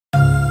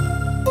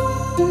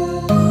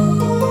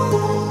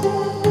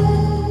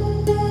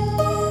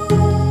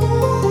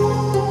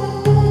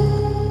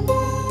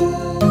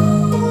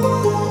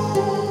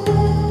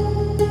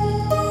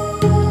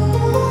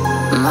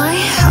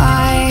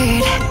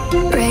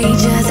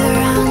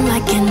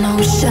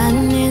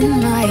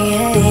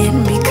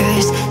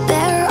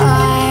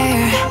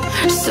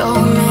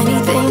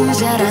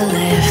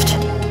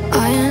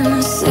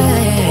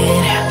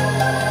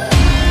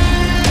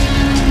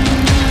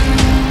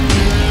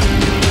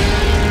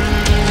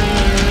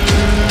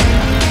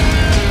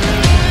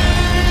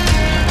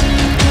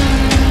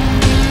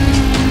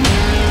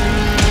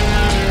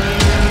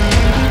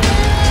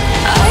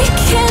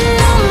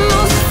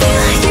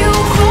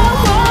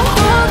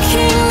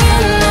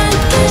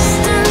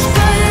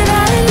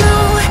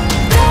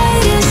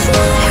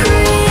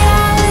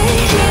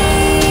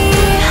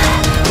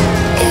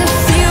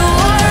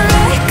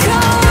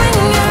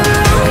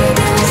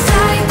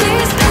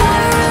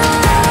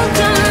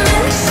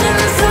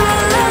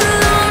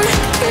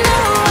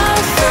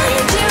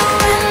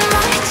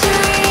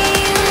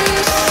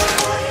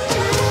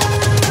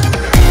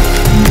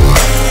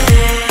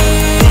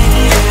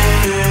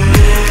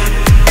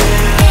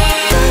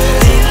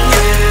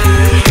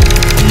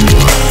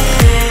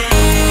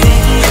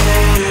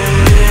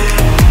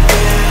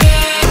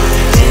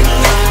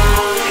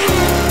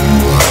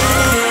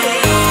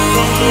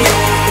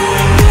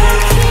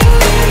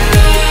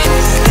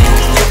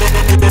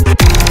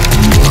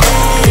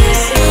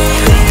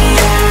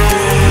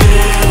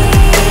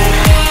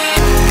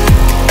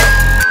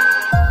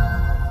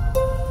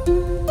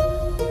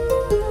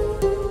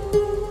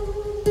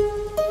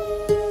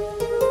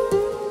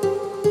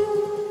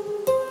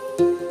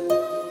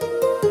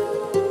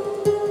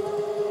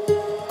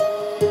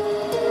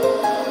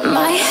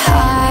My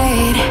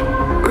heart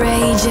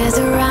rages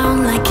around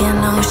like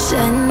an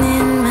ocean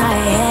in my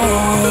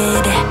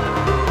head.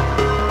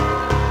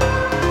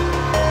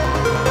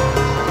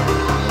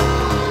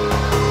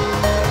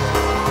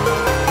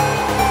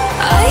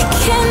 I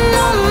can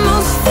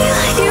almost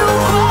feel you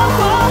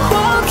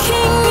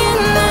walking in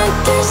the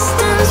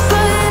distance,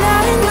 but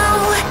I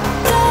know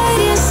that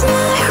it's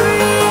not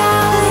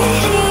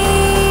reality.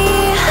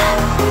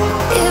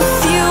 If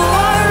you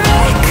are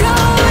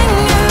echoing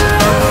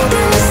around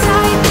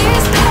inside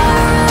these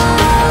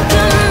parallel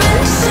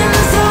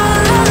dimensions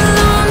all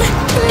alone,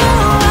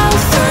 know I'll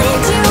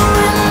find you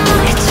in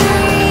my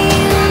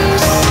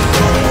dreams.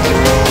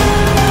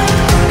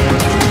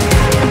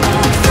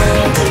 I'll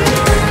find you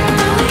in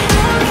my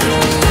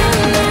walking in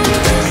the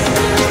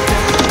distance.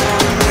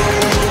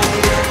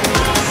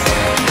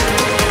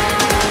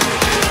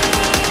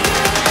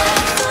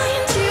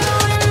 Find you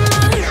in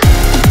my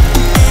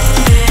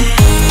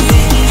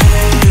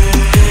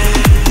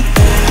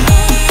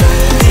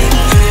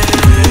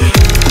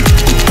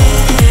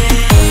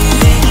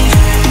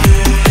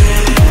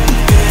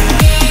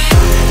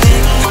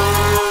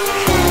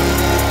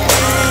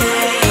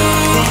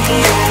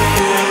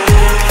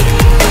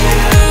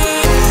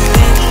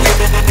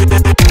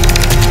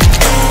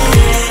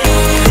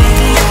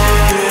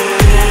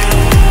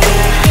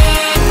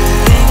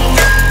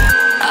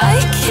I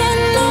can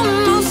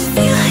almost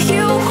feel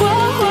you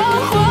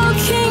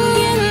walking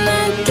in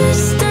the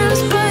distance,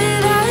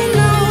 but I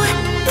know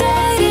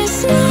that it's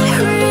not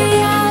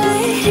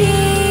reality.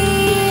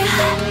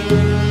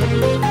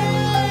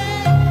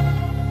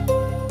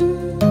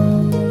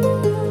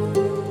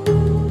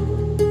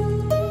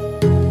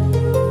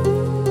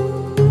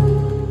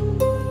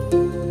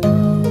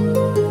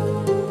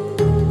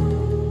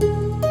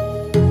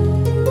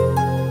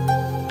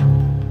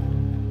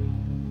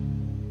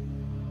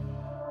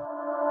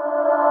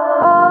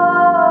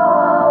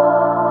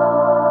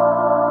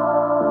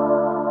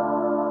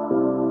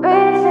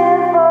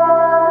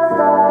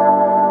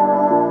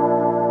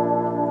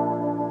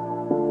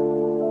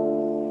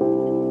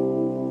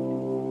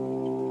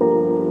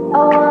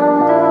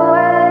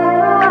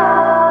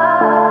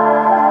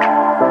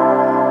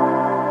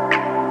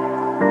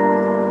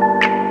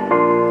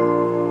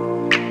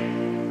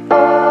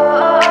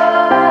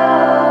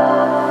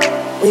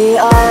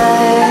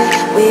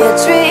 We are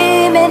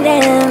dreaming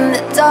in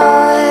the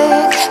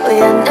dark. We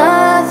are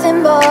nothing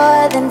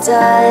more than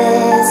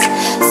dust.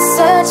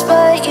 Search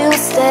but you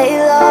stay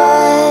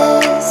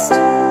lost.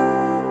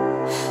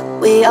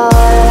 We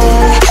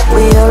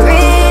are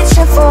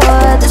reaching for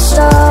the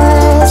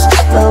stars,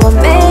 but we're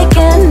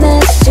making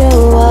this too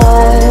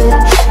hard.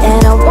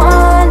 And I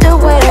wonder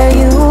where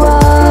you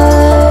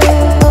are.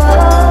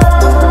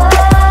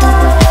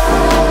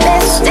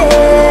 Mysterious,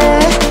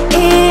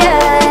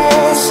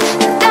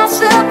 that's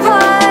the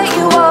part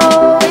you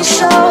always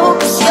show,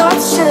 'cause you're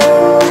too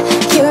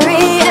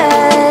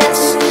curious.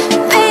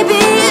 Maybe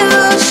you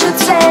should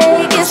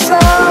take it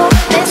slow.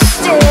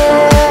 Mysterious,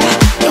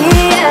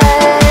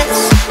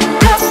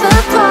 that's the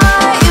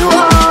part you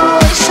always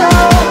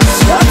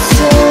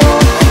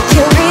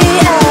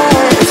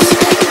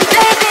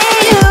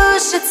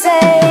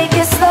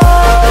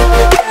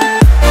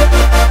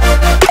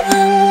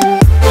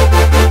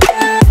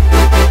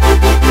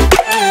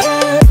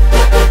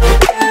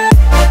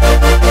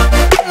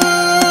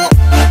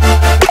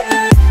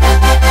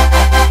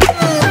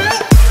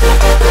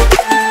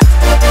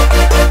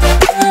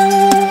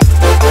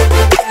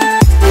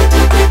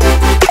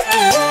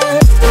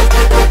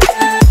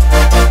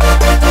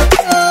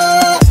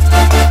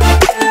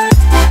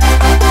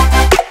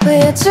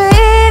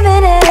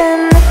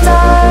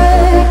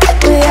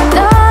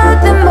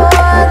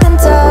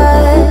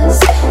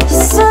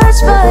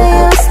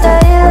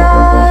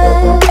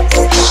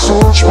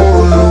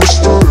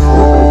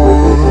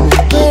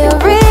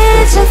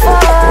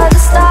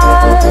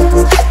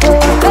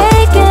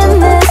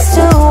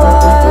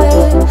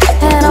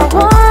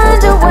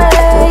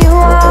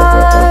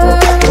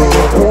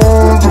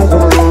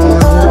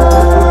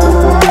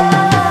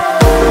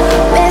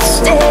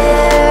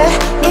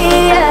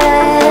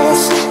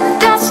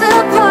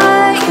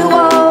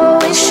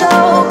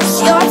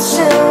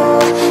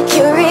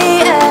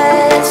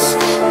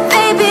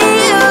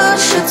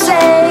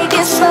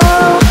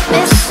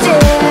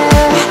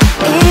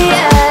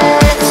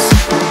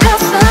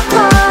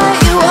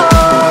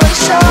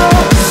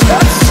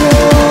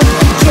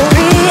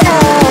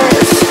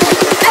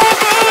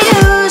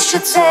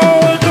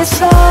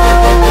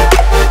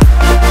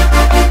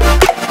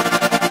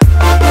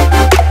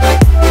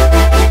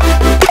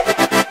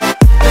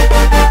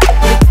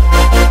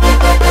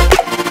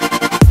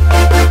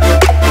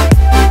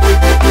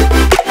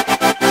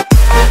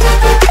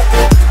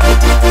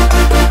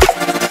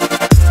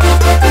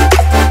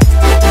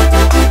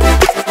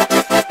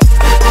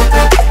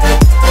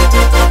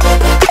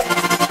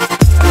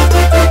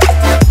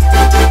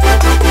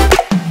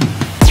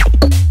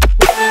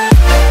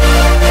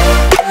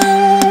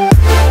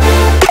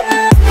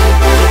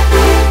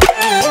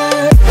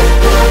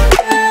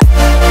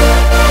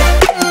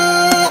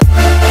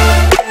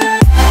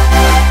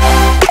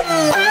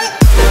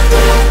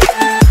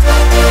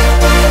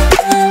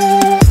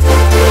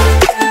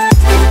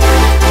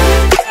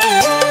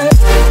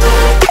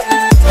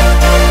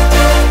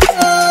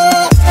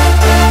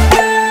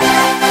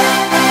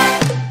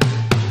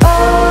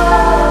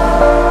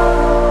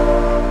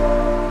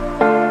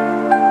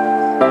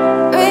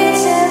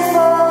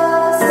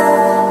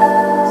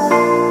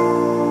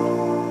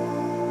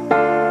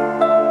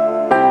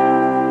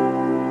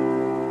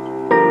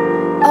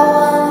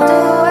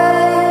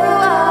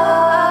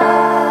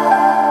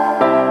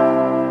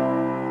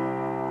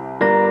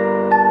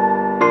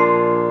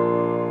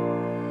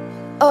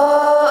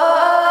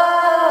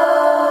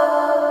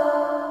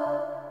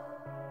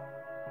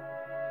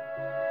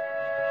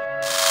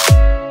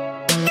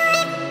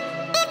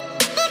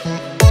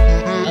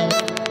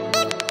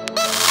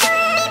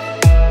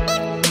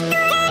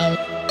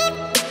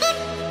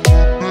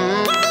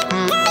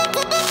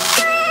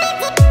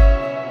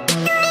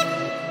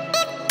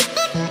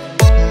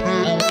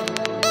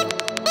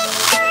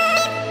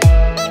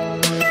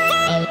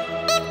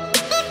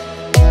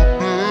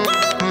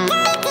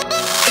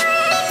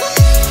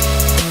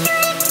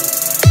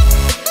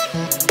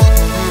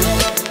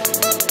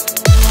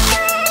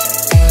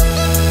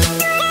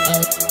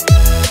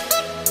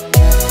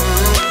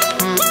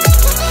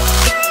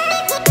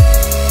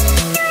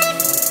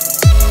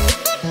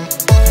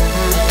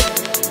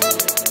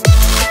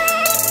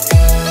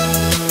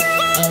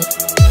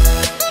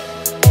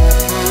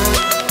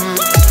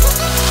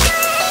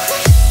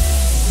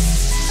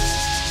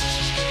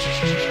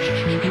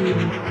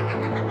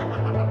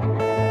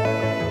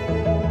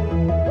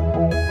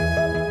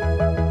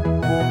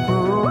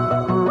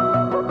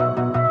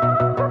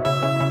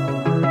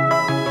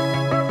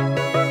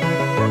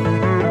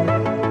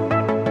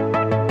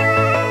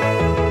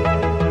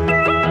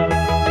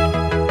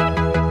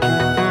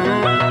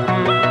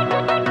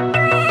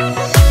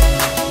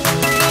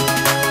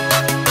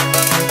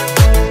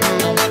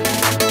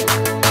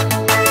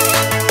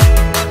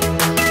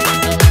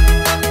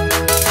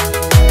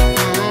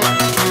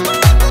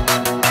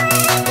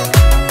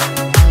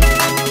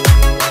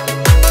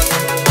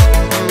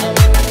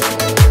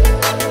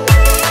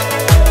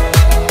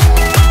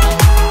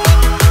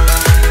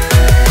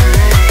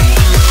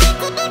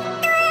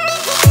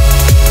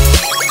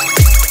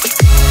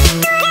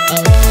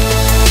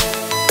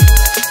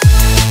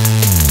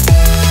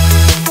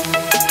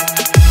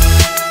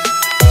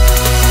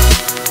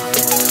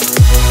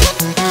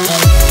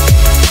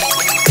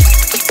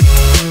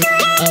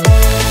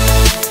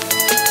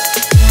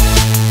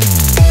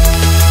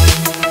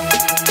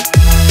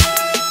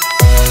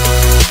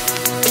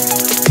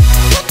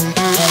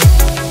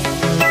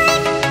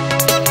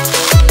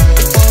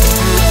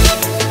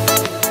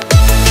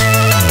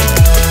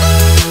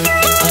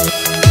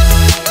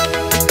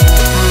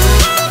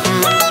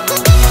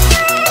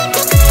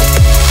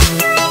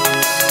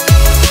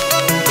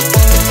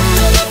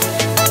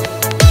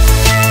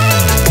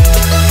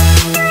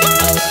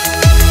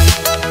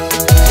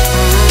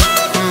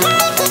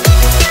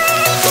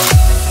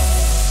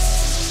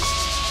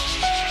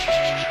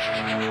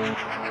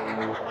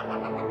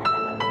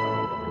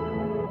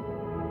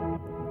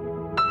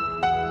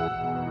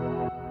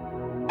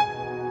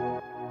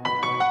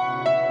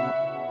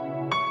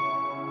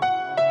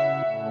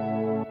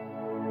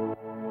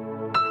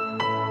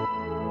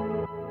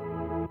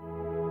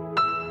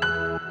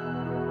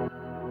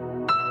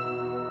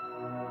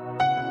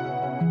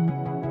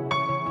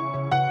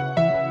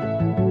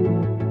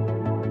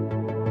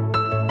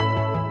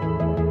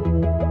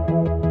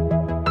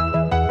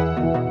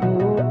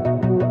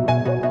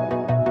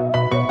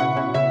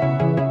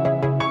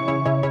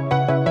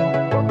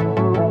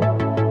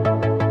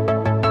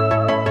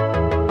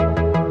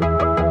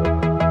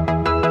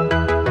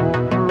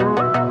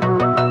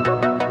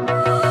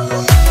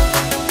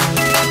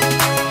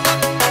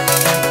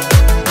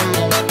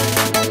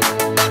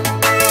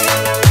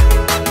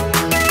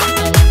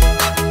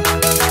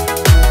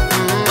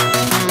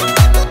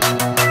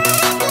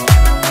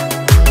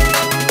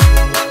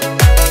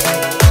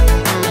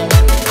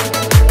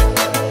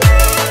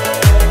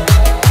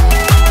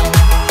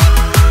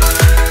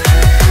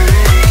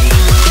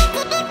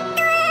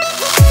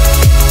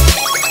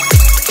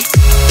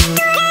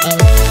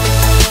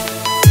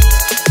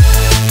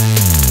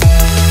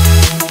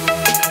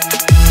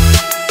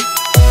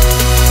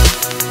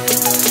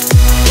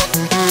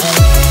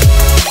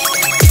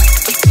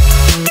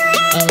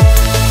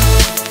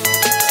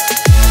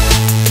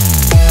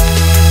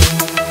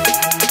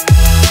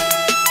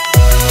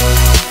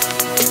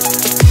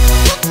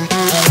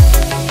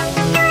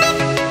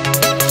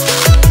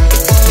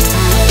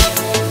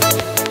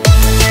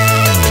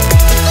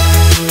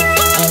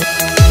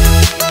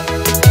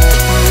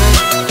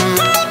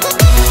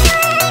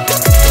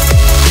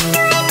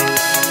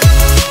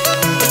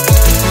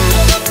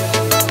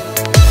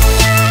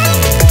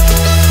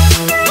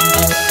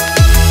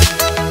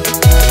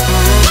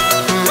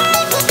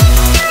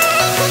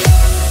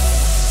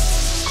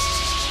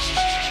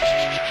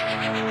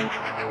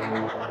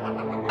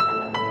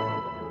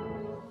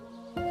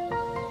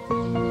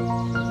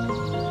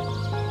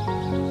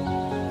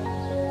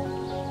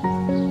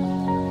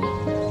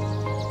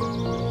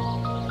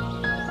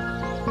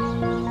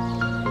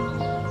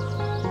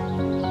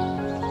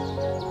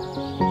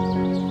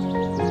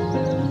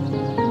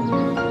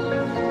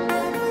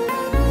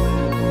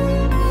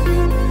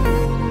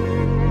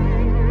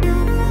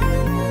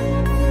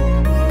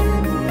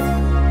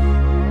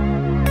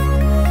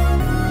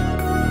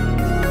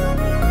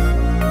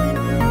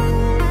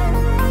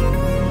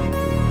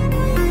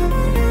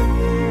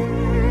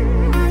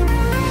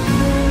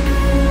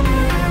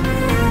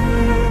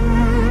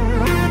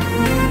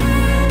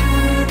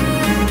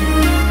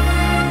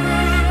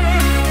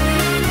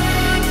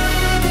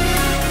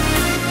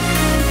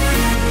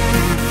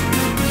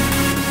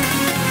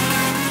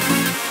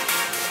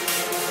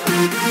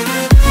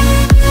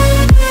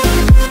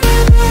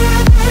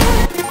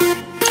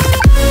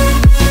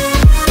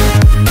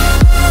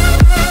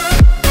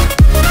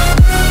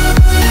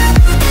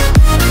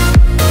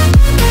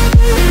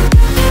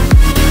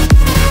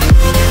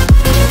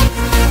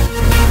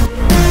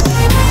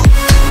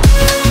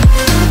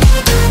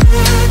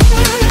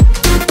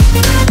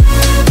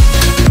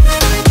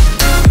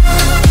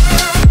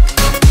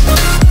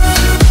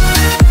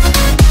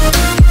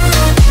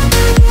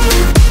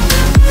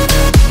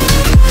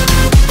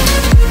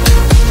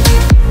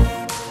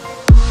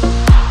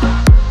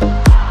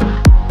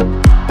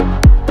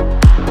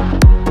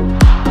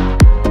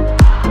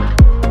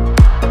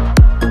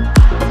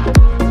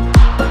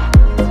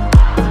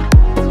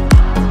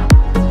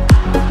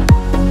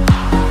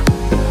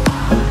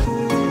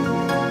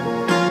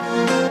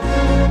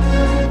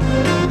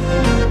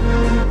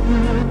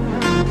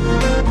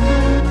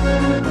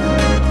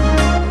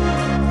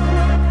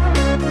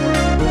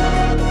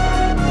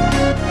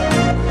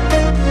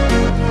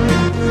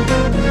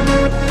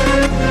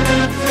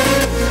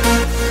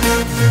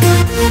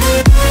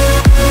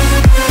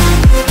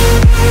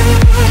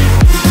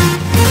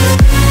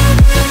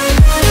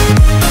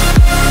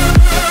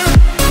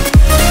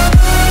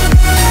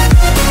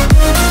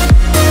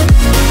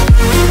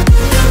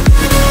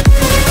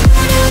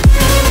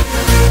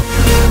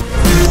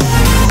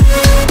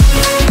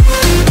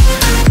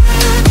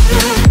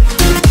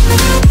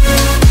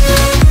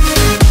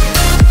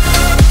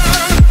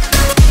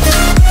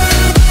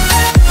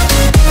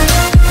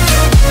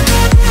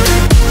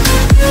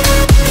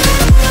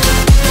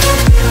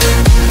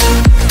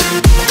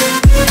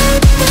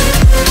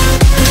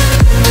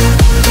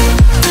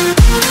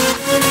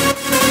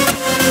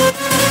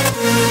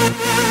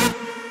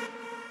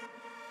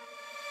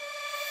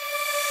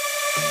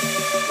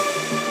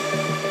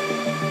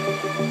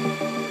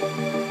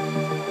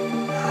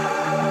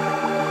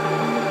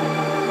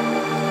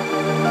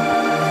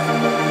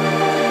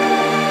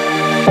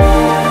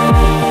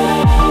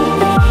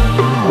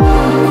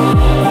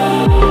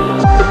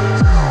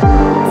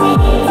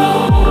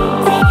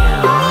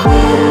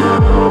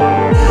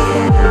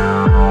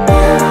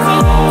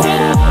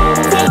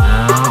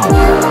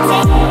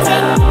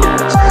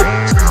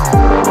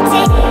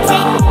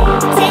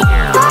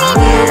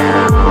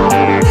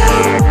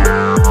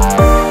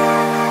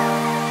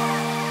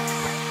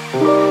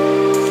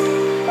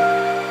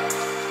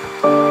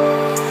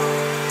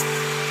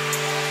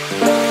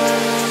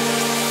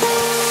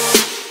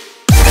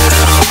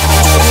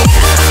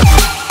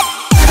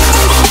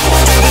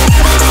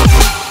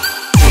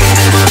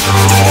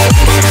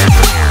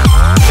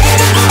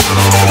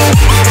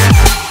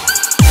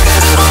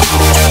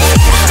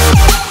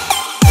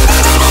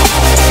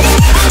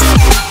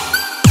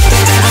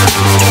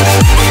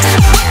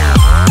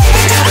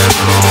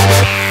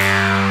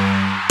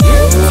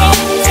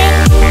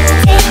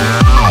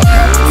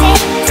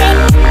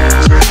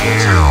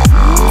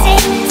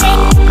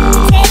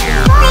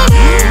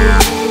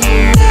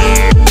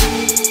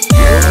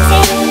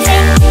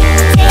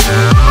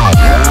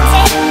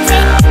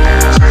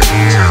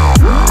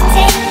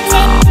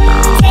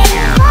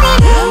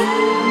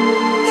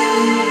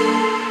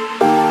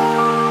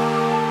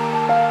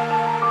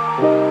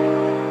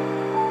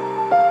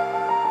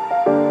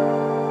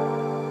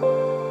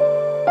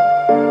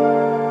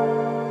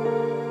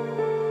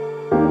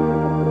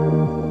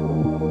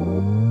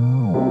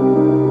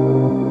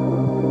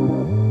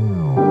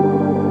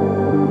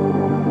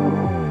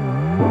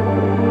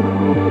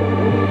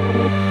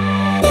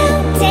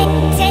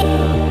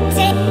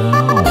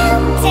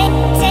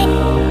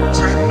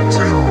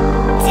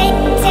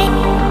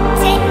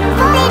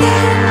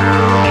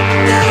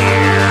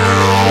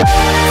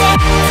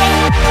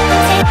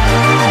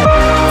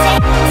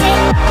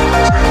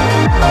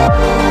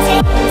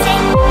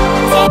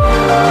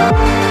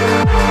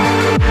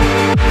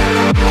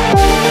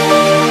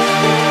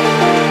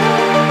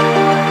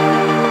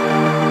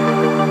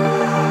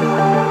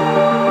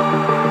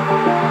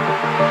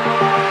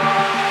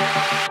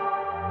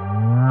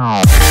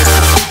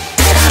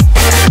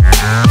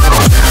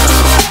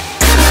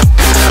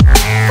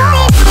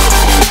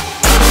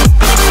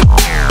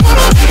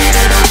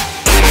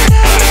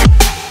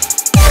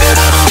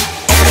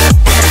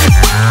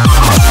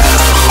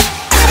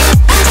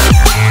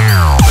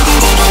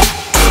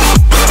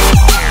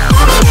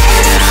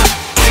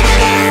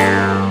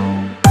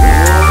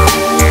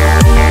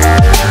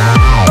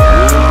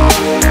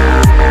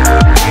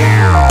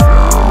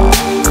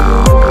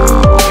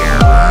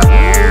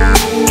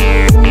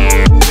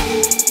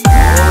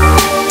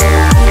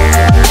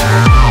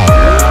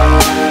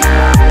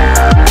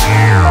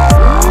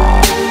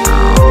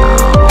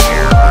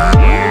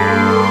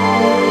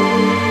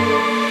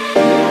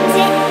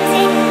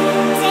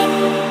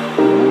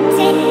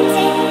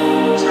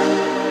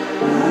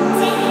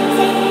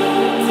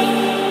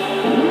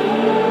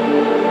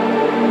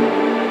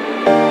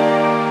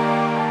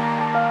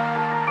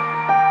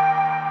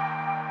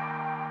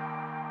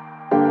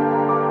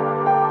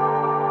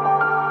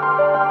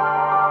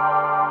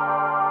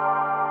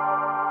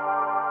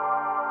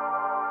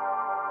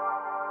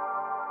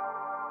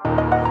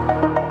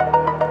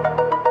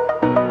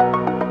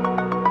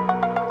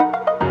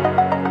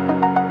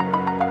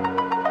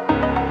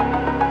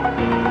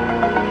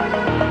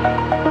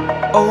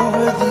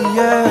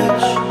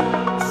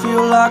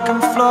feel like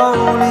I'm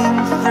floating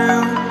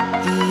through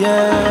the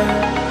air.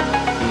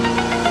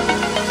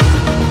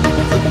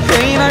 The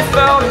pain I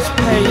felt is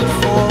paid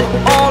for,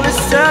 all is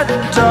said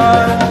and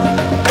done.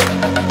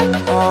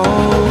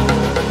 Oh,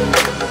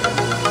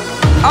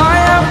 I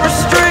am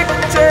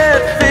restricted,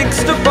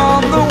 fixed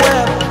upon the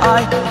web. I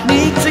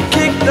need to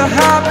kick the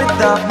habit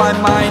that my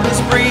mind is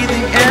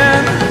breathing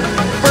in.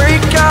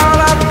 Break out,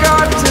 I've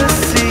got to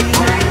see.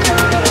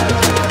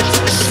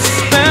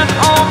 Spent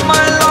all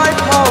my life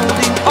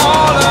holding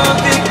all of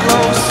it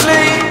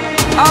closely.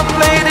 I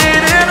played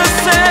it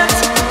innocent,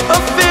 a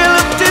feel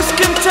of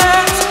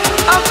discontent.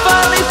 I'm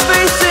finally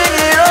facing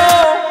it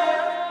all,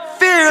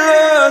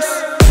 fearless.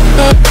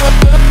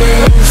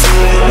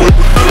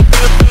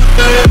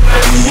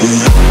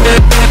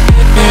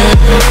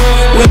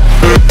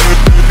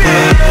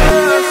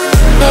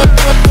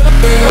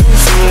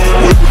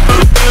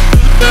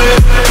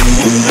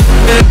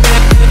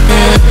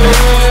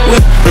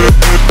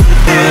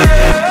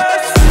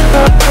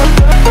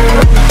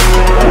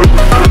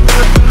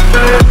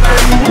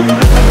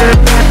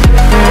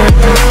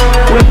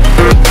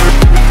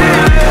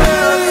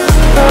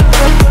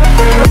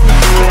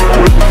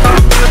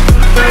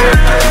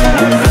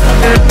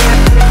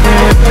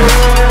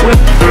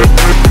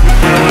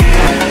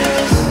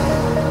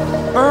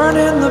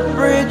 Burning the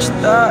bridge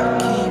that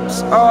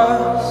keeps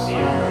us.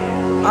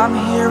 I'm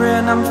here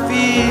and I'm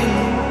feeling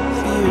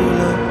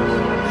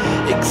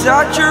fearless.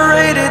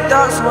 Exaggerated,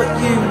 that's what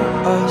you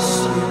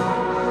assume.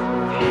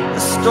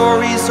 The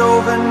story's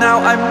over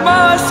now, I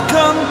must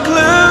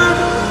conclude.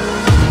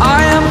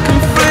 I am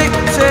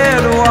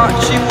conflicted,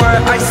 watching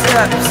where I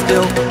step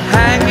still,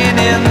 hanging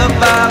in the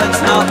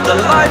balance. Not the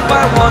life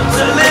I want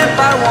to live,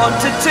 I want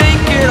to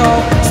take it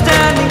all.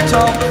 Standing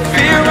tall,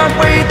 fear I've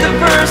weighed the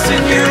person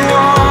you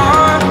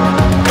are.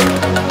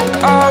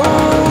 Oh,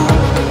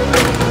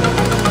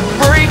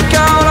 break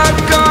out,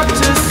 I've got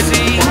to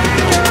see.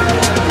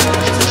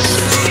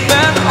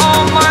 Spent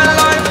all my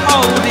life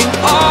holding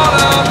all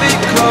of it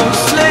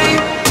closely.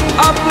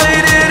 I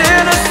played it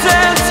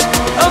innocent,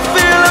 a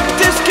feel of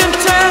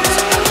discontent.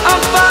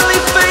 I'm finally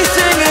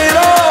facing it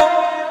all,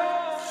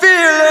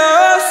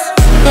 fearless.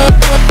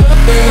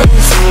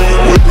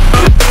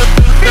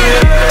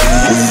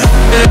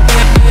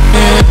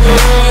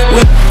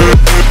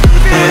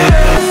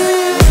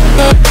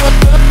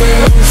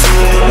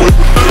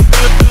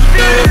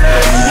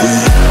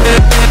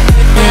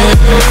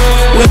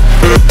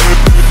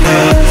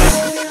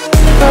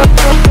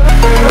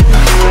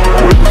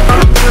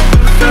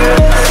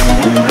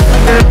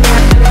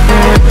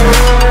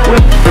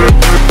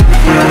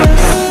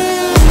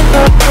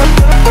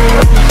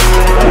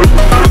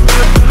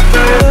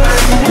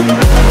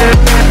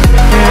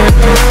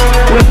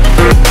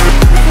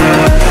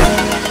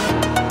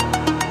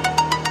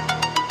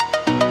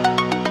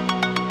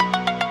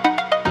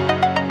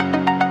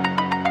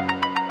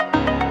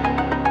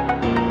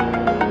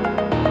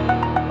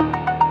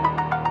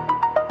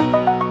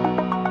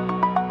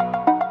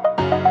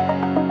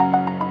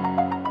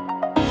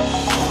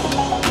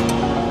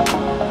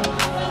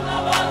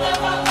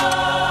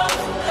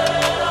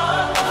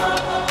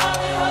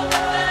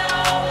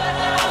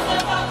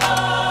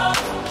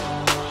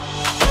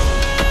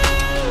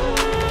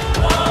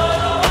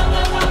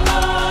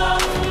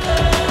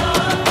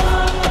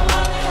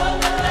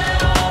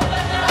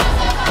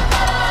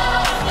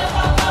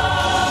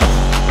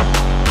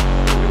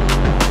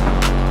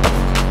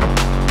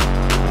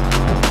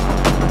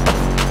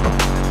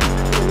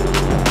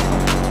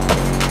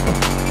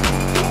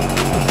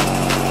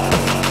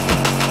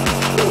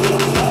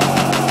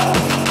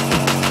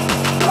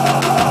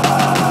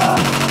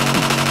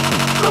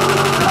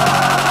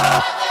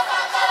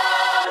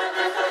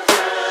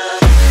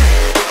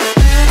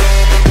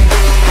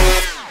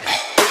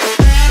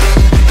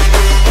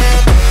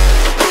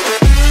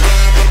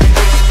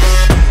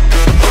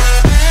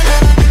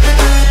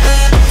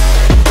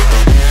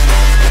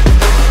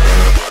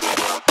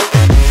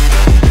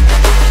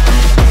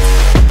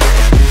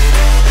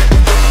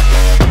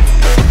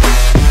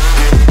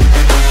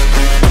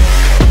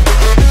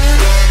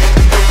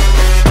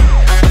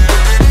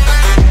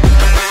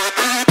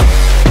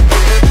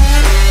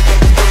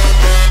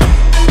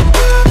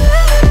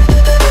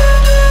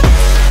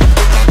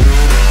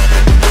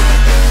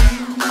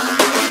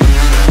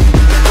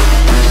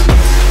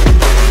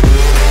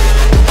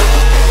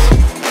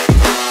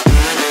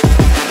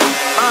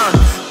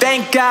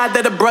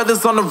 That the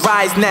brothers on the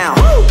rise now.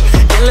 Woo!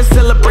 Endless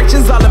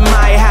celebrations all in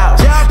my house.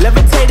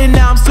 Levitating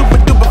now, I'm super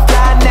duper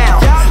fly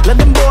now.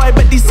 London boy,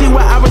 but DC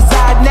where I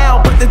reside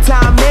now. Put the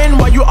time in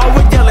while you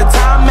always yelling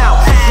time out.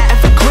 And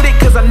for quit it,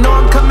 cause I know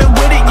I'm coming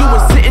with it. You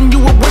were sitting,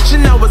 you were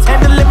wishing I was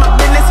handling my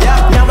business.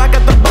 Now I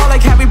got the ball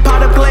like Harry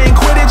Potter playing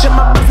Quidditch. And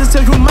my business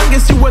is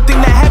humongous, you would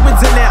think that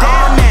happens in there.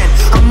 Damn man,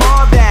 I'm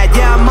all that,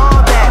 yeah I'm all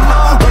that.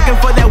 Looking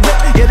for that whip,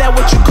 yeah that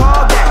what you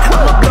call that.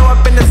 I'ma blow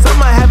up in the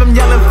summer, have him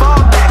yelling fall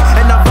back.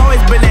 And I've always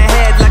been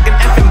ahead like an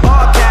effing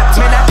ball cap.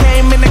 Man, I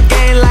came in the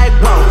game like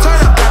whoa.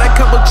 Got a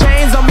couple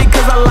chains on me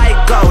cause I like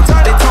gold.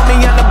 They told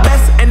me I'm the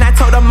best and I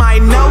told them I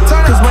know.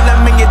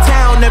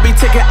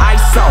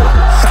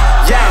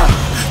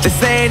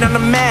 ain't on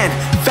the man.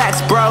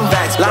 Facts, bro.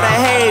 Facts, lot of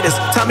haters.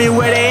 Tell me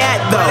where they at,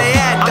 though.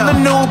 I'm the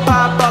new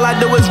pop, all I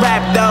do is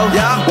rap, though.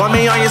 Want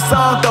me on your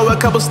song, throw a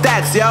couple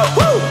stacks, yo.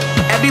 Woo!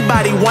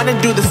 Everybody wanna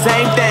do the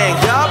same thing.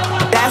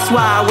 That's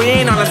why we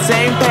ain't on the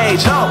same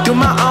page. Do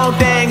my own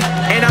thing,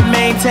 and I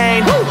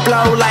maintain.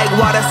 Flow like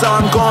water, so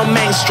I'm going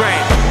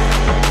mainstream.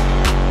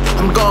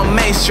 I'm going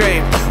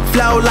mainstream.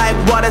 Flow like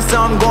water,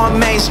 so I'm going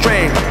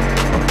mainstream.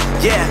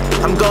 Yeah,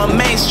 I'm going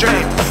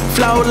mainstream.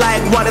 Flow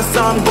like water,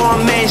 so I'm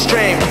going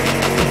mainstream.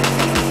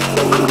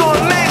 I'm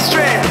going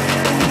mainstream.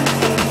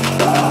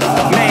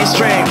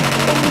 Mainstream.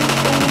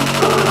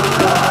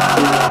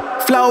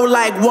 Flow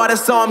like water,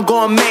 so I'm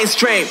going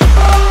mainstream.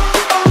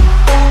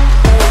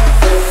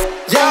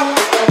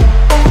 Yup.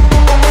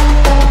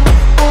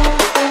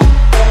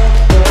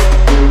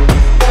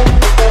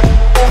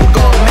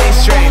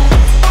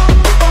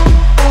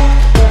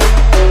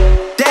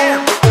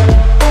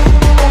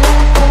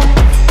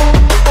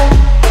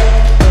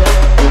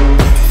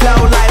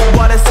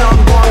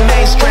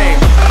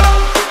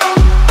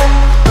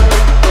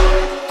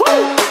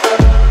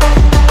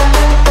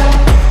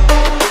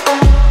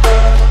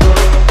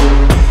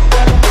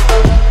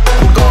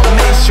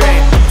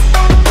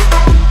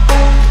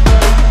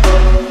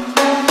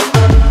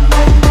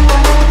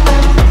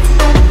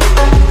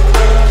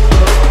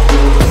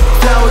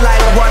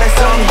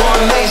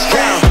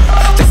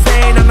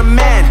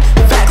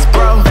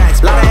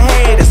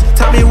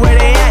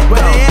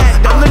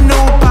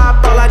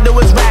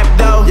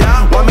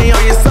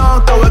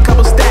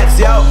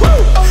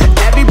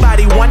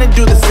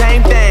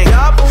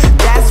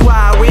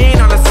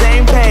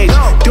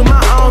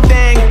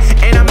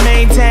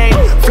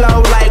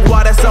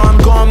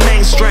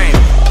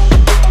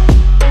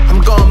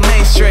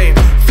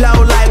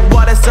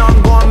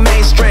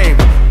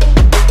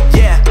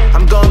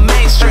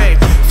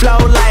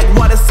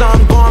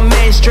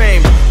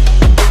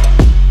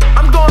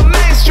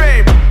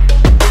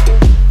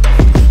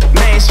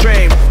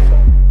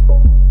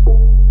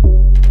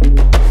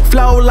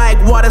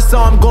 So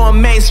I'm going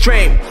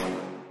mainstream.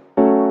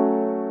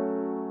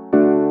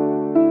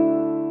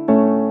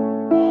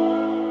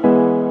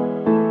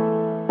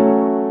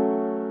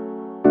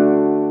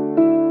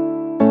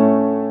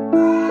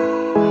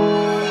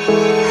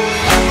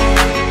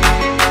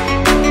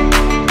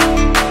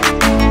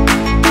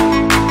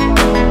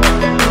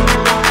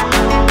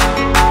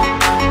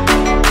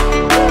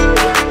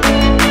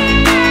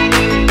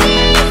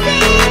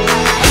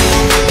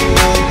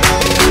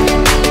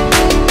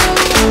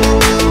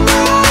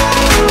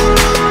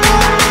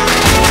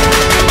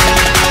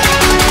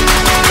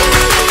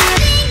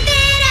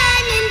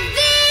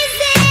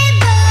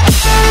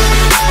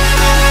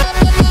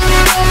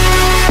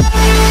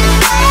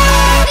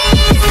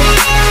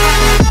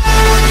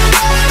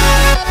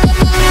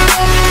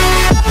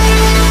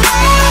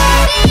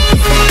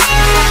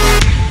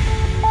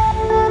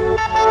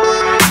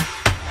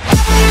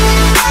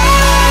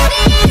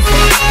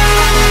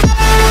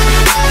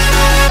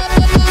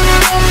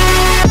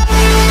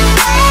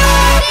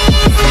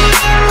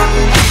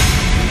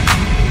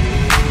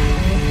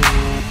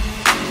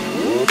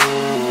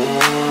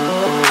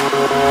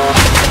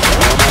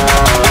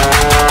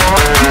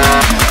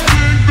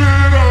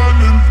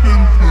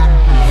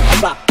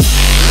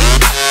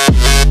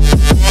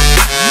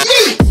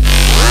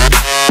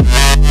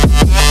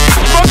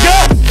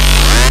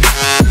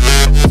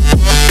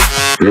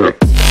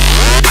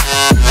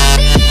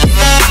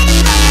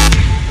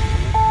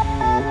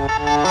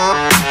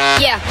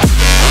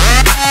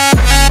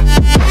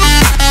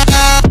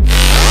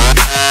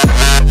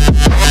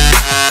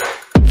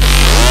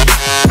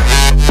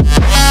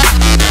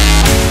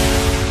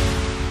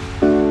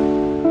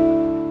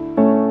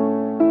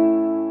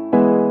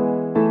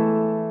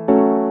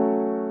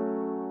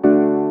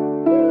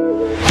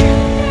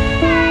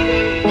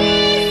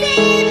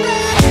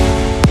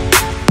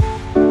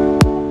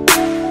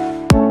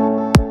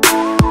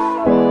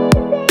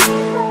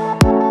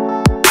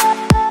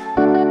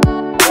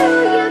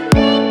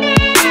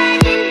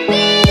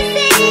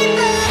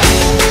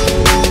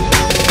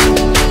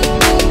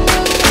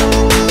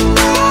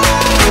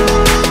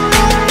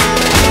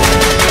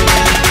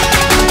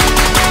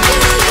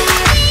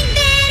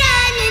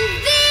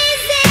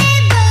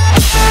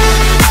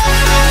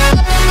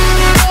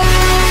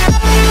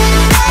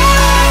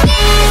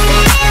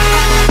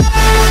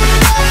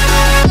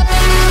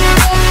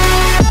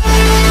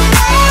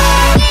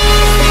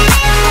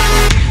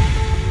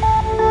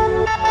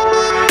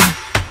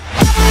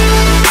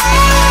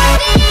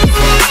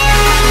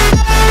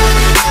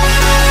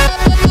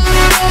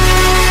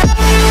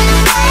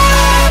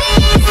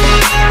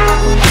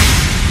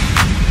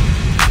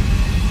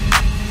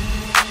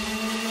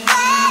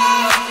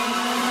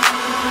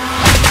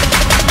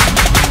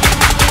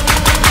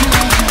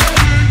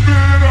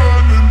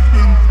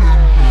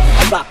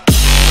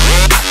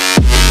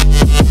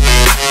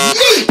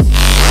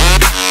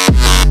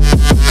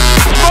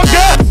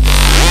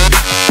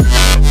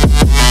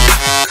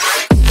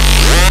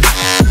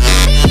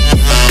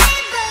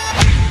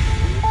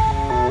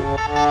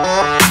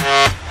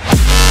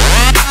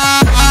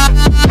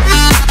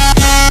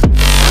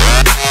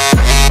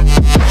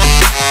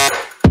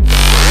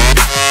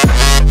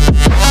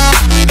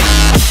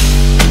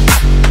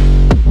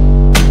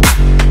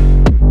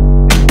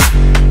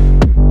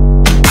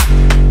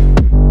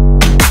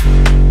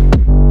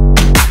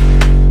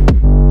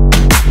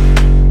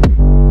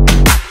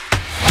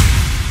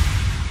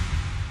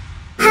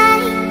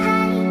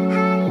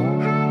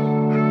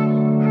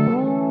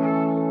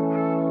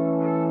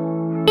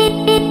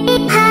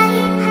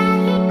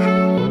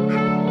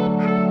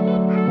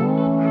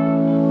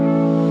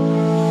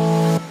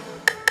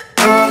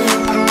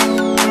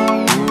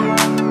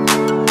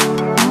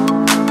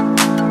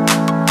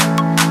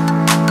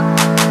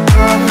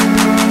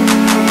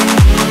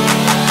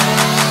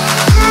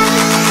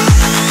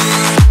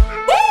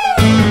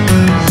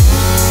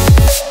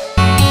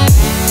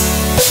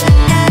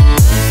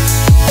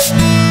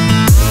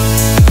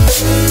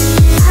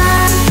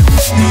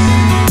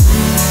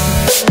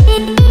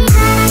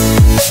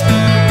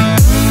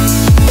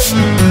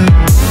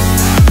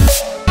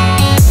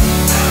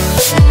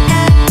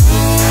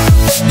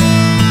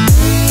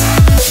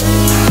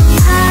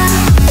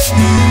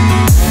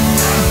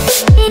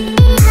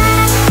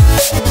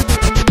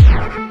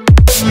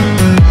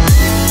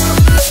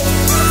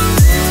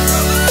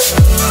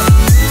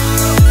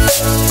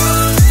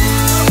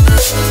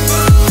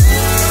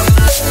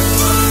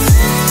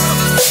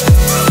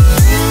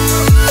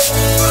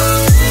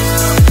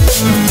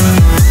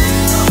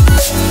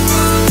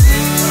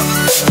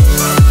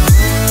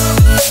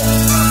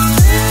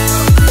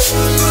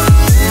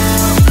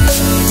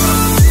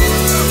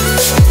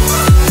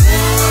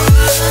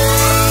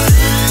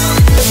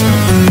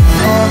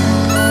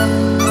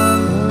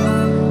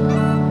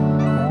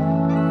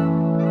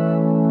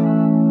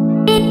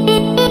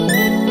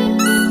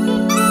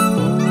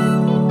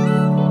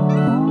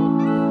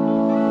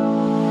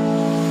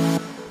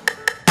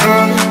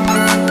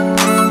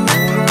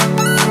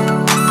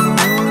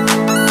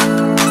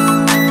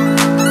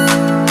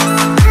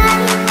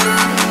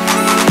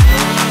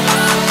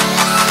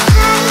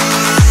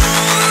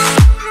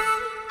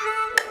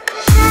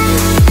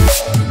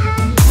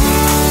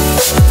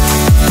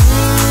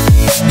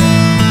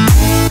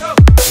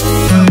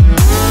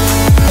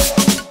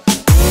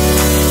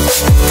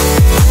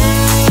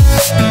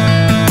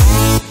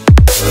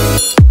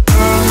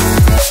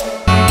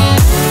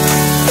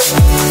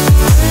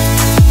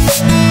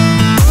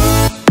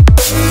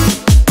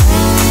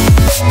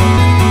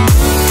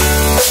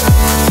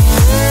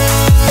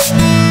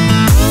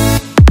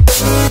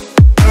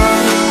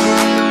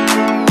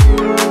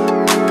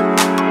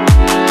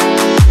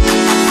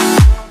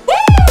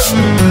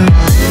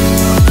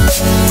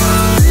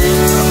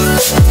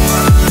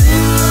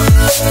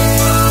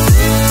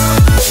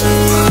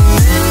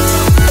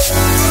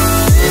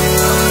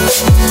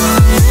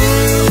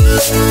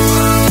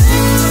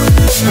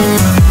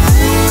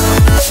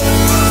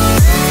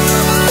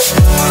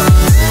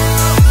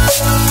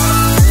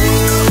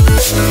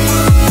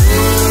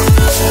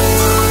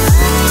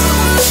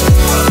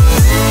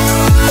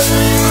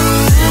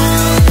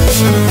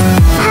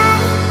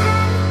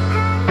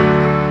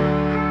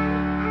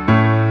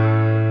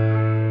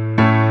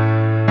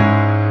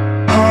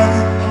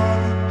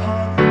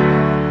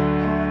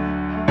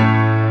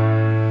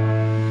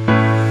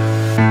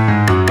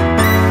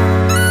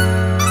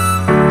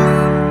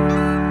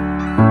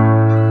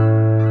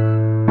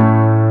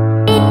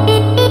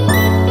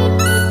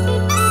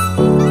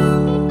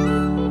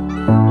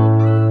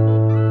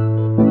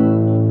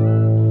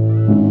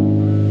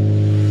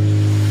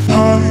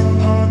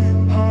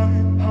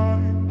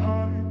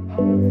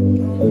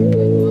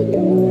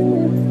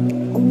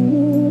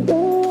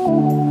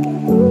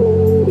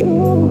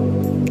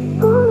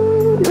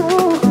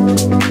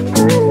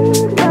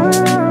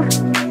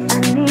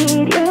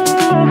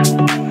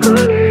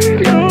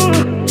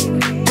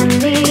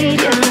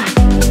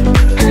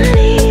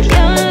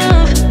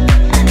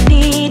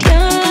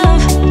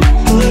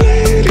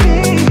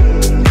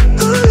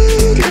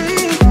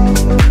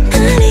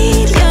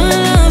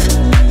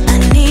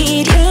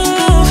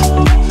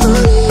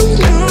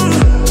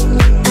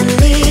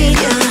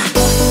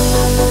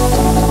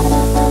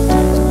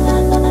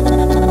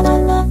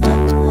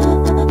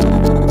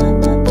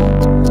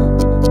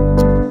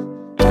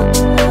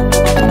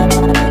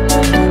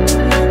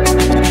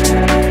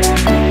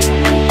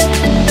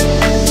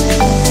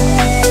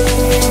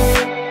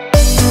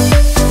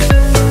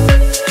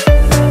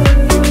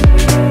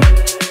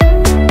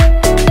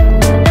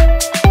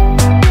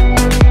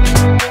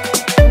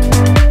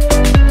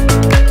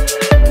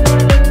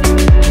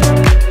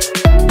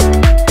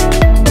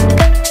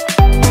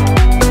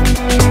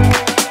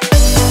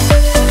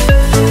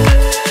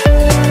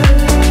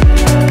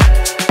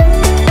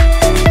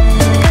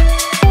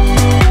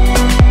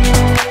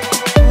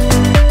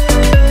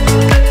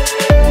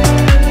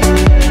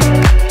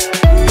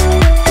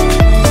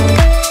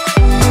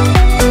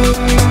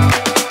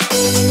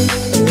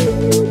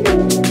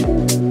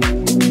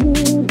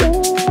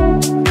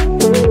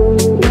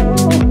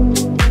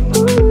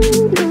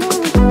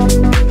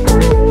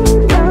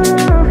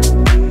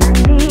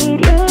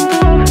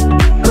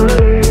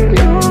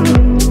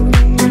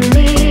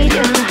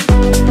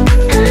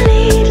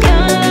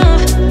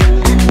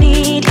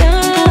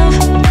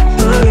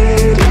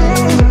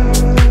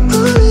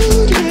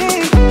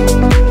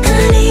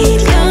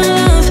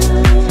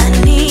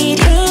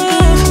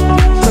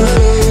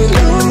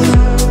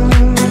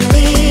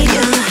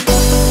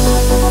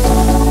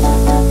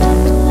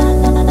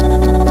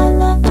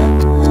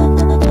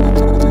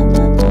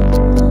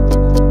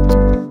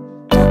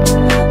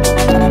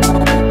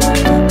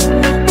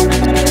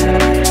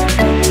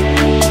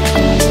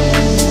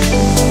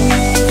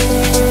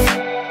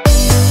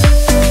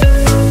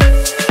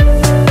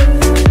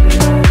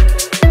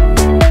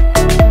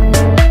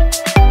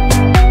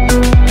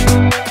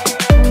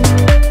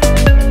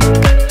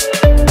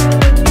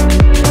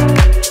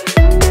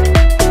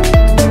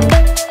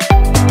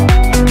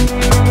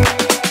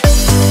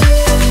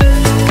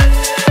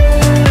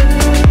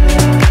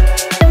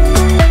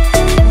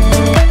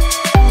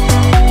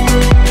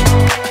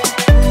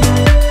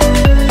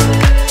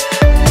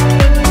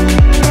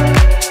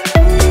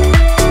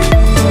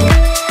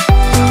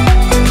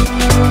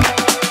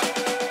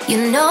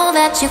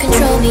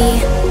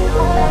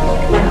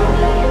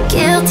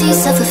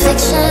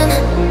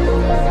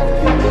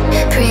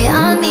 vision. Prey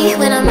on me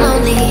when I'm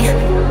lonely,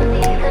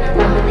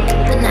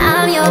 but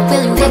now I'm your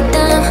willing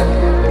victim.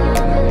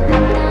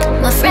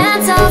 My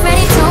friends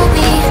already told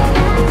me,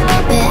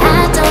 but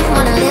I don't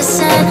wanna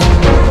listen,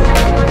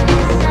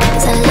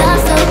 'cause I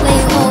love the way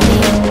you hold me,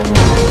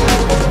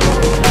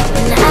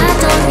 and I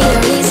don't need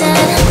a reason,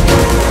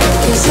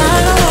 'cause I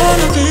don't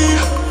wanna be.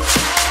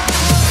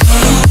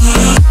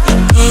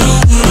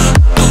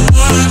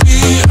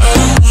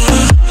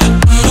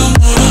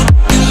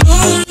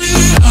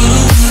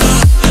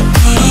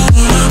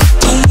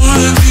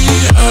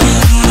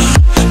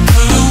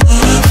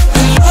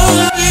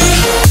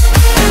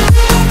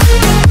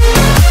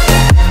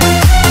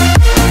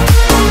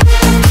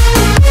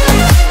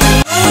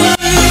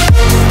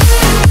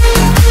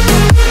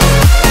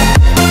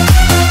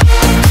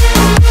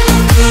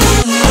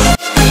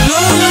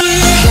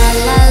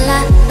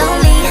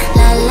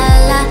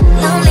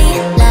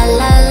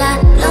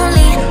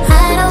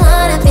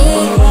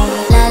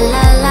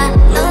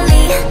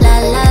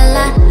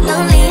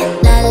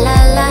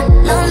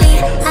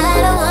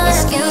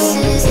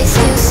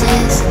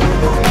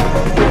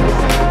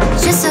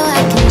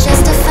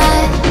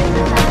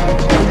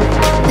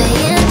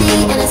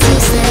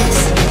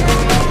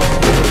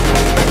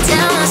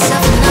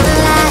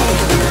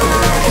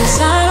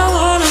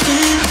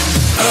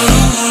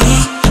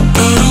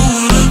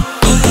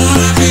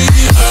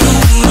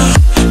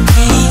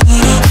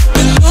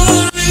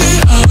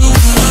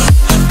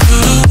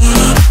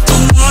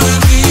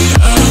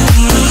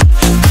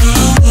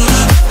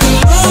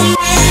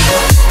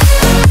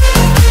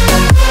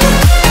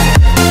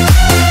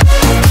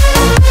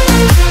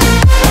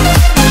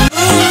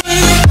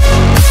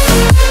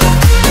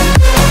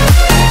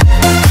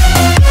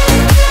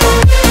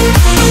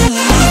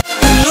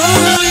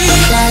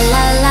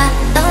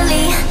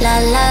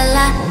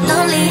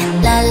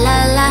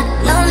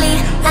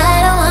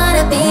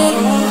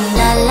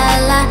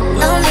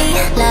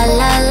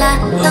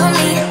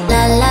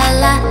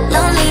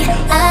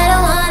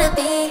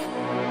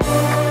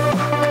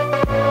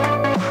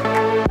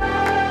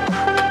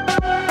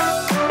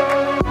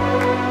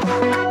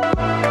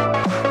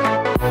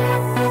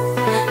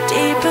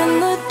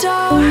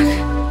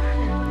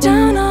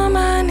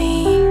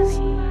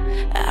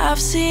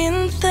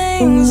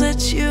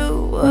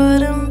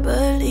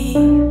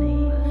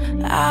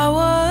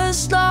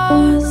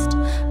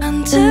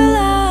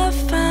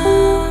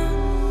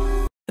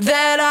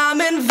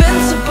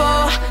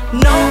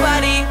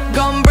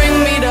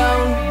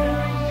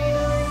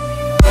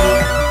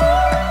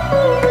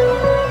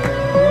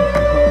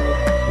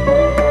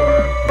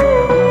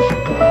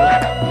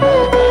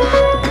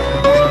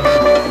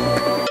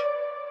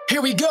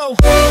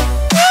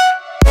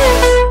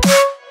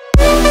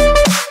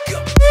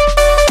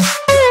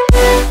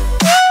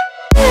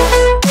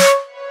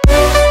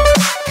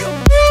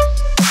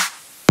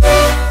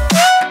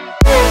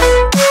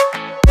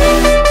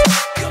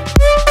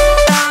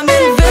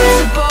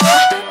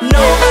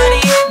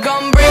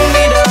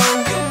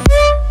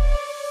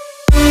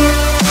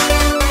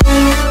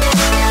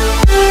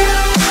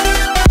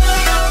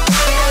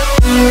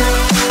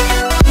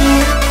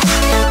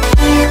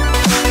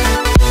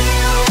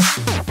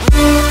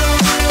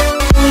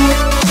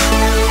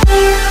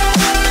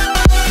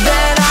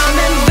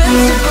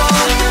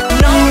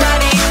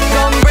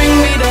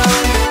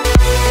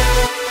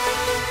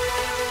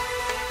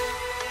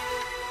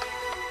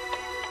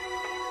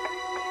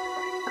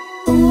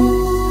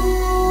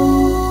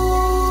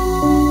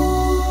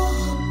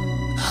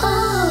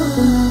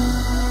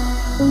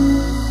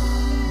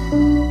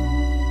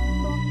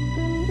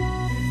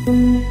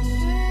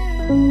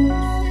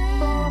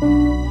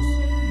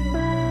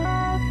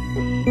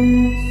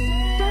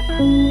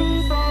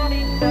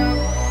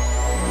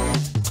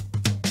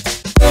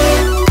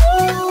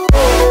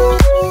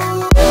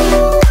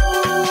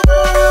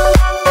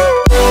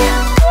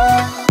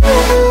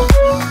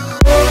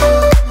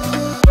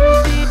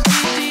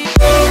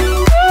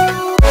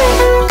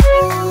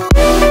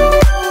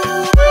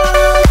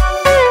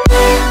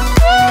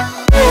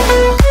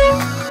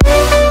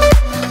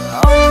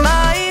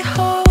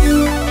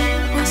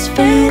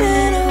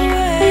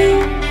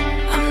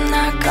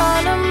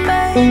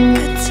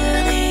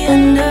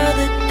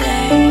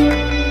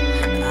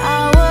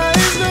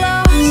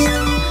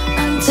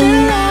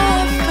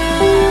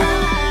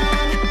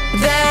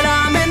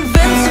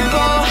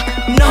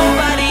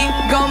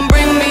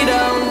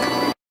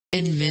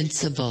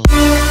 Invincible.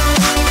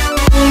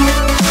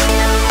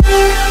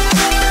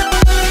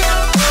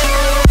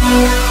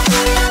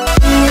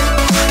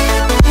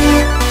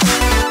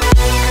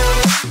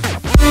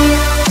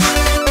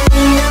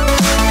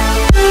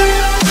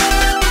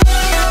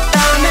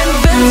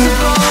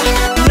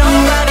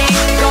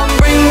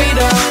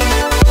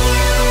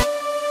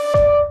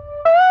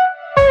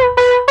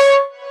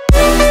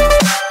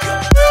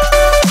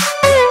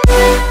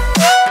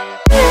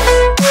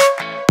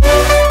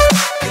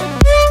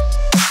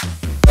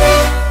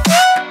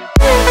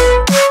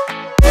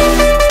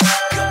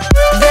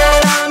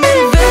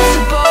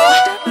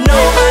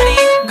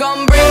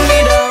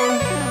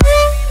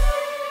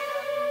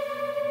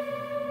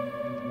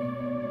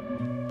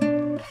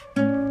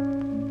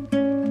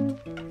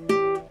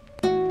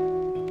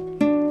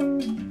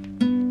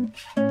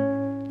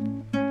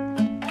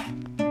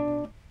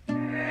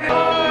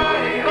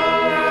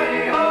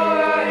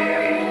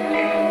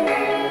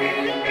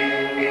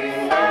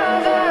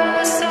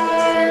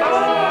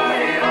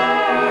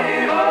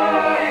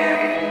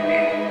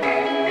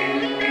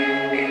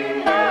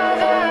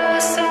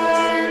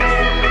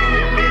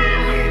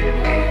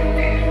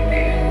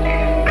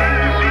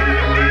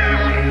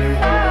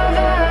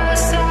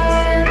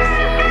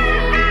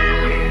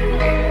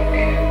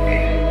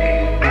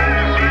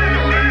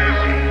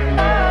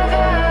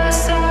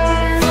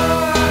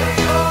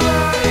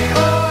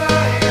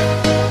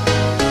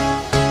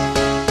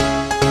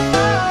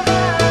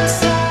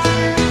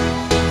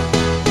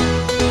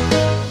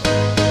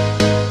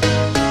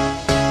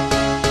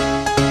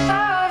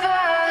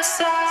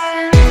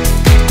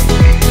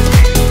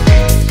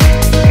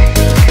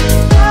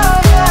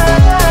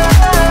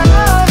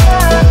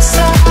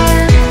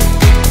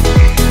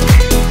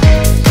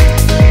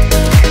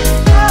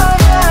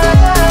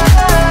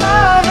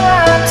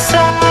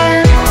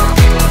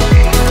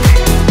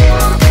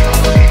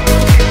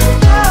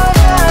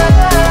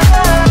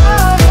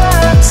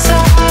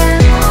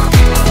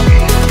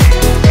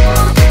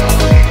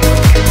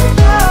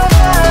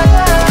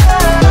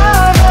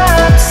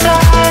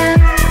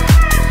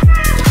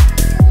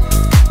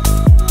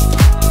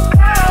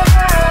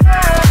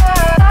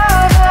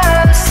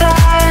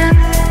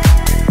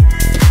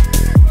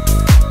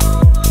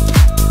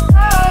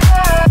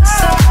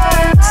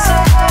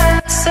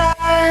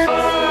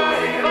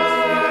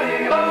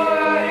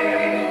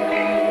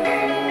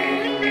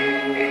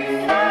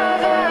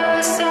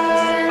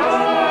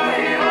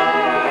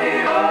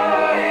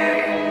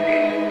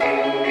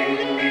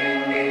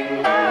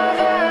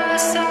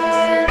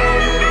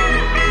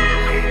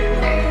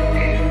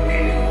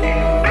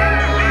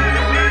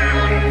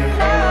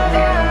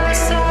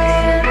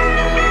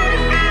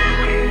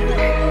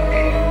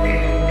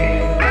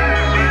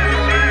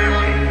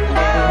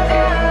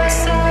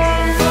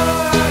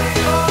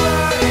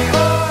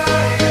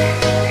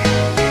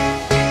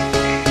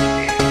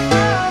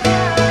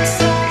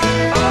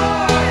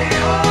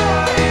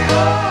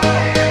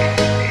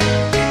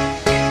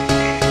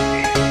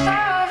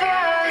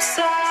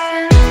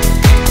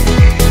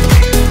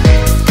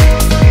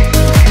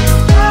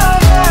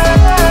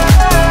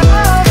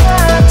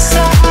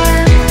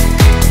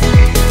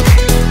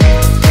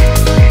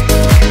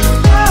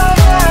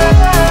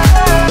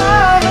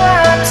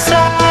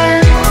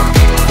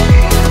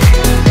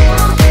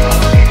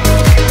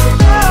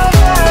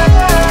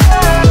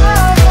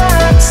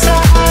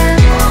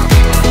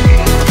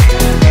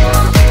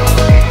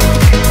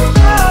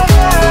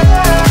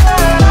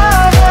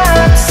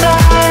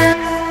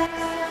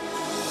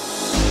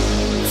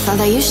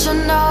 that you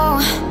should know.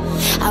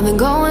 I've been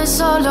going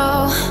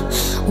solo.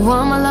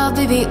 Want my love,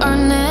 baby,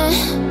 earn it.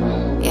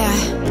 Yeah,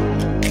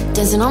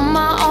 dancing on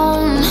my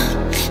own.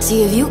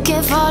 See if you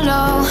can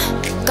follow.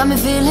 Got me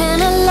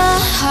feeling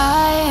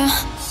alive.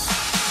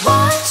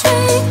 Watch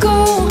me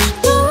go,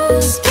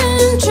 lose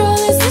control.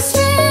 Is this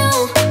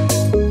real?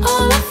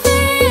 All I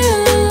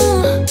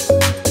feel.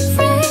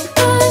 Break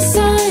my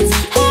signs.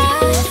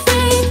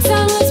 Every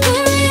time, let's be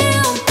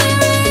real, be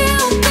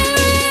real, be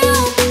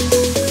real.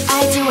 I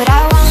do what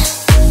I want.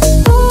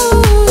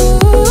 Ooh,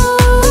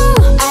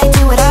 I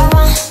do what I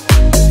want.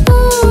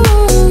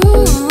 Ooh,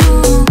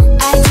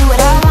 I do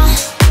what I want.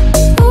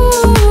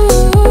 Ooh,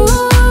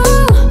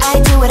 I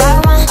do what I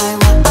want. I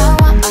want, I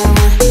want, I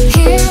want.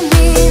 Hear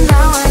me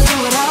now, I do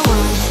what I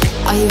want.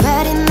 Are you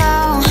ready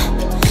now?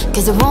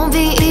 'Cause it won't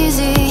be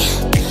easy.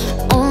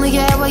 Only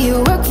get what you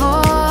work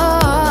for.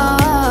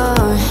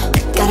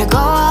 Gotta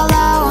go all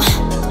out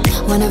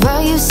whenever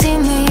you see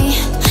me.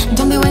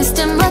 Don't be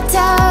wasting my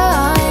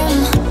time.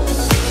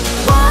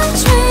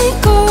 Watch me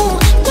go,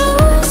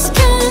 lose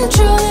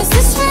control. Is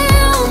this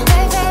real?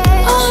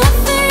 All I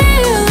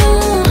feel.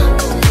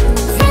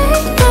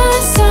 Break my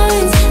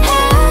signs.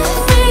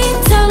 Every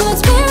time,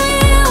 let's be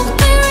real,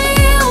 be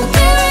real,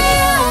 be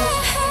real.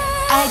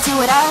 I do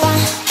what I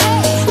want.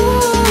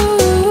 Ooh,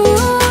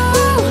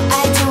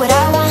 I do what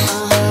I want.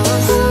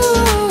 Ooh,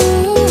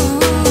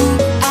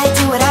 I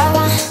do what I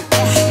want.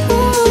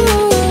 Ooh,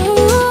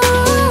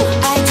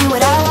 I do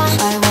what I want.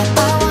 I want,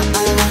 I want,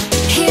 I want.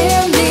 Hear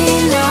me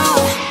now.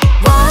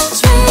 Watch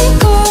me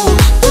go,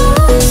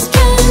 lose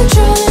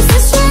control. Is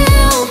this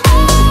real?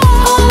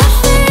 All I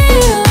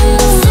feel.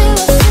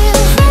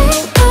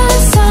 Break my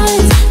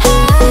signs.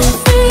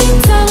 Every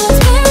time, let's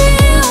be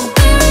real,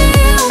 be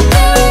real,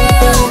 be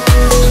real.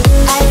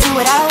 I do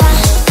what I want.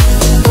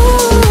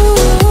 Ooh,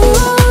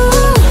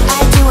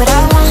 I do what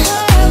I want.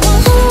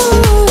 Ooh,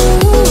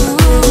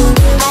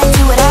 I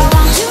do what I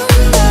want.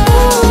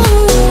 Ooh,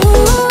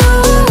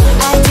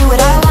 I do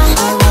what I want.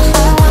 I want,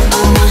 I want,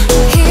 I want.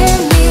 Hear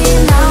me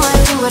now, I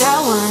do what I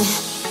want.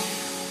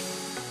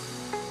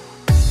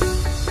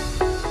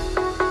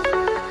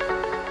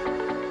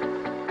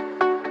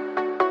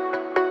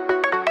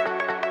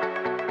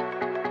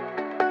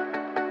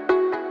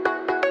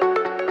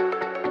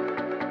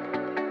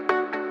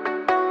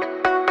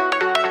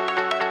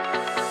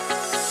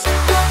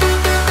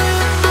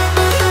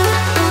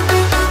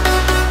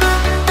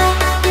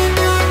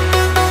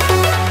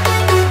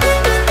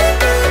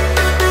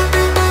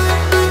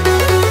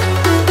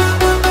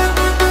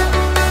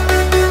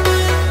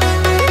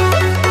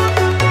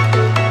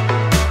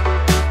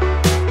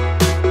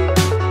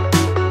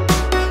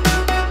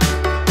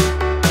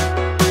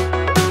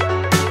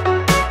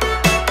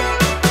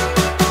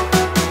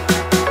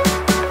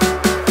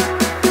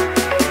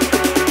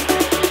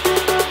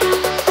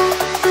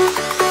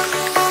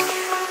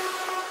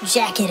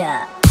 Jack it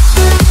up.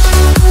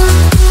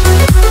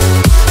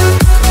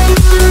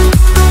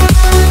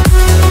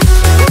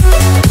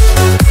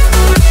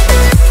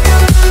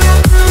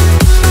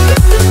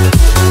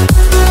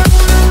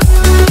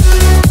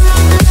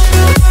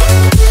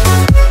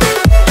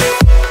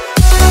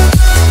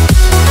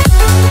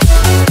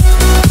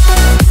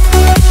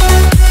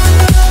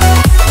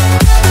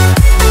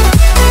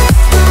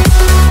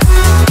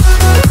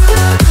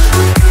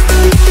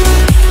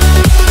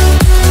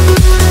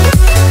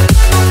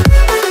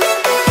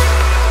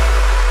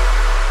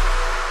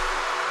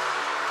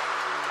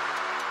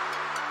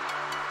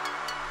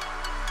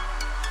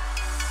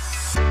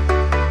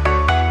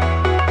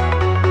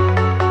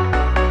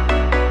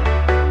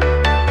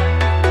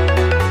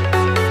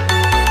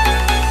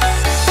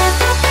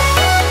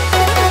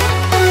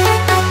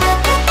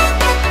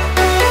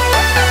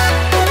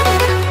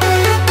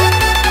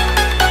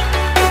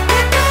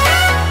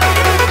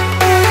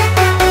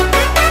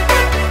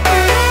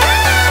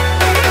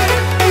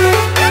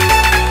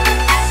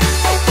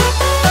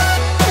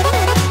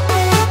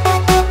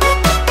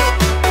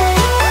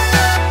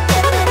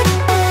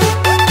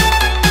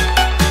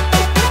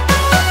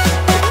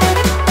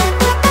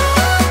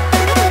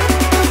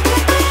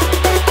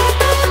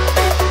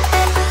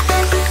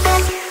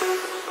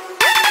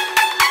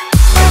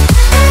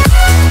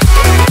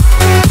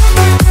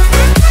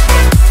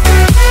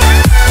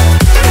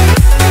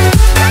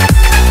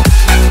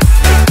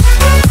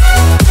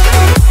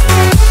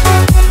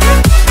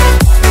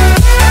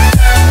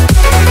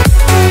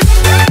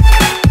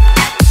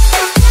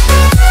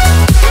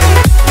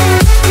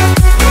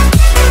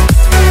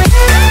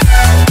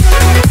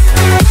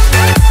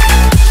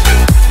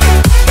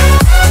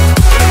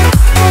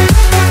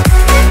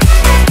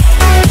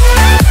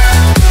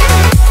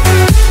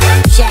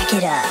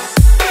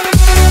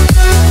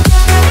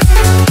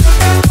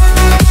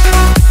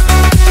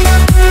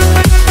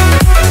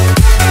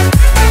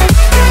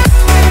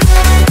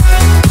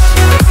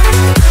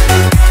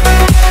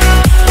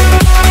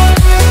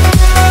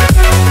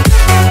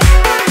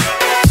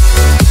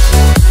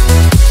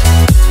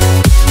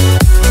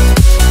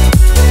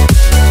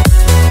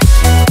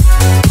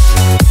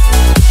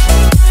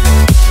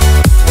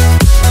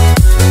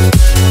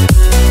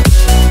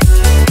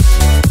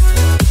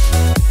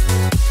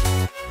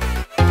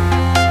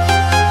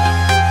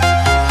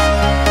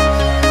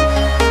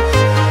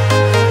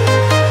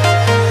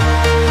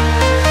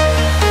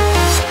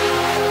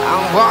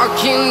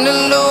 Walking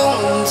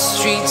alone, the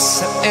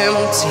streets are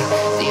empty.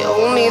 The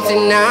only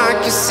thing I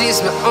can see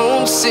is my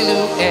own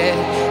silhouette.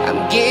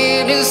 I'm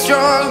getting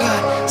stronger,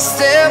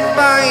 step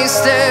by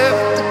step.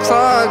 The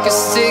clock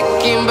is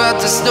ticking, but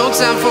there's no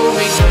time for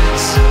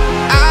regrets.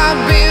 I've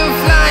been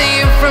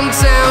flying from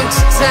town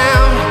to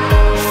town,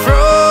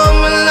 from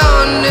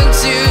London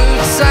to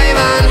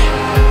Taiwan.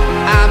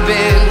 I've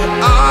been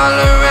all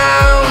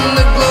around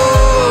the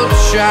globe,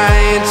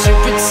 trying to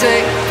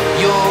protect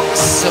your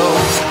soul.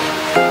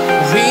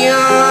 We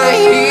are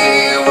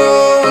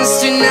heroes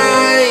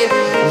tonight.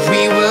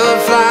 We will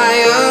fly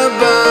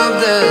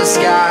above the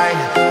sky.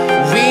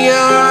 We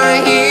are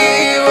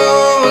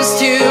heroes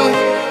tonight.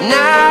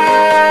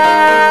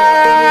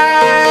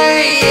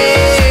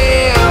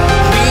 Yeah.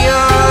 We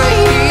are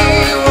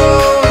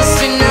heroes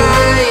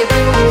tonight.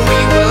 We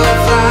will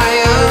fly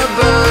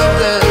above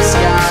the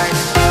sky.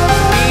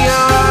 We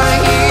are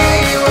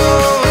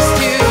heroes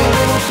tonight.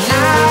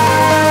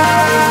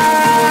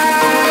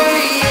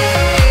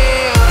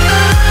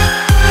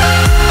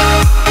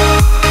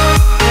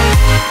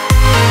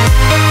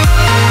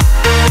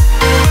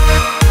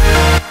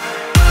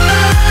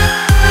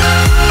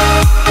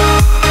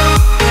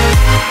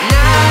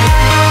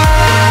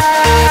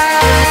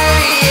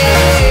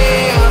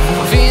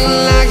 Feeling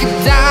like a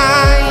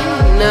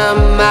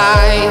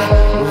dynamite,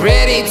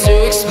 ready to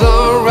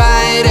explode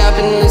right up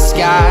in the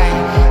sky.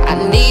 I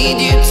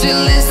need you to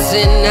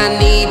listen, I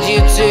need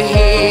you to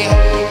hear,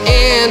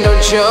 and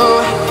don't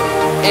show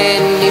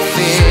any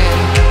fear.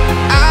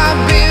 I've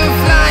been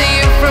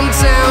flying from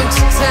town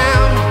to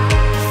town,